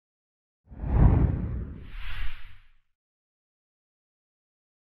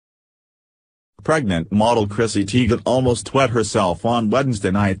Pregnant model Chrissy Teigen almost wet herself on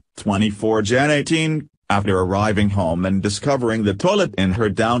Wednesday night, 24 Jan 18, after arriving home and discovering the toilet in her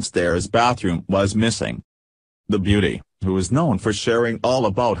downstairs bathroom was missing. The beauty, who is known for sharing all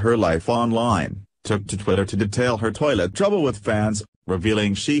about her life online, took to Twitter to detail her toilet trouble with fans,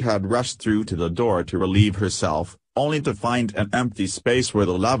 revealing she had rushed through to the door to relieve herself, only to find an empty space where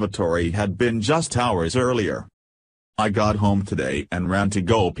the lavatory had been just hours earlier. "I got home today and ran to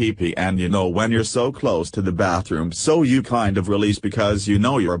go pee-pee, and you know when you're so close to the bathroom so you kind of release because you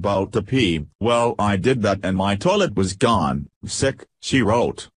know you're about to pee. Well, I did that and my toilet was gone, sick," she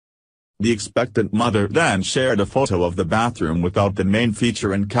wrote. The expectant mother then shared a photo of the bathroom without the main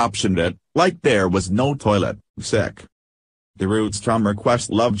feature and captioned it, "Like there was no toilet, sick." The Roots drummer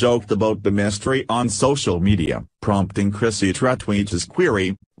Questlove joked about the mystery on social media, prompting Chrissy to retweet his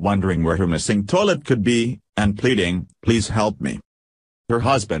query, wondering where her missing toilet could be, and pleading, "Please help me." Her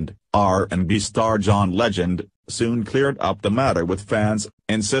husband, R&B star John Legend, soon cleared up the matter with fans,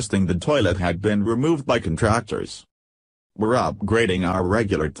 insisting the toilet had been removed by contractors. "We're upgrading our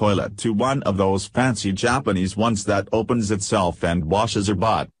regular toilet to one of those fancy Japanese ones that opens itself and washes your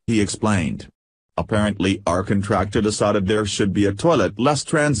butt," he explained. Apparently our contractor decided there should be a toilet-less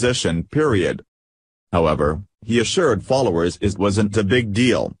transition period. However, he assured followers it wasn't a big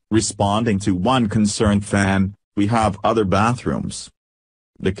deal, responding to one concerned fan, "We have other bathrooms."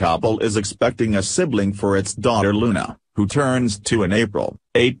 The couple is expecting a sibling for its daughter Luna, who turns 2 in April,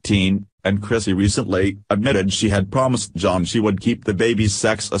 18, and Chrissy recently admitted she had promised John she would keep the baby's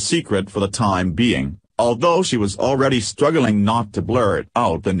sex a secret for the time being, although she was already struggling not to blurt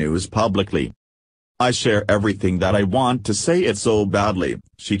out the news publicly. "I share everything that I want to say it so badly,"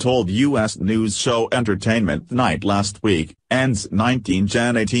 she told U.S. news show Entertainment Tonight last week, ends 19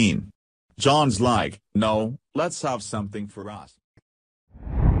 Jan 18. "John's like, no, let's have something for us."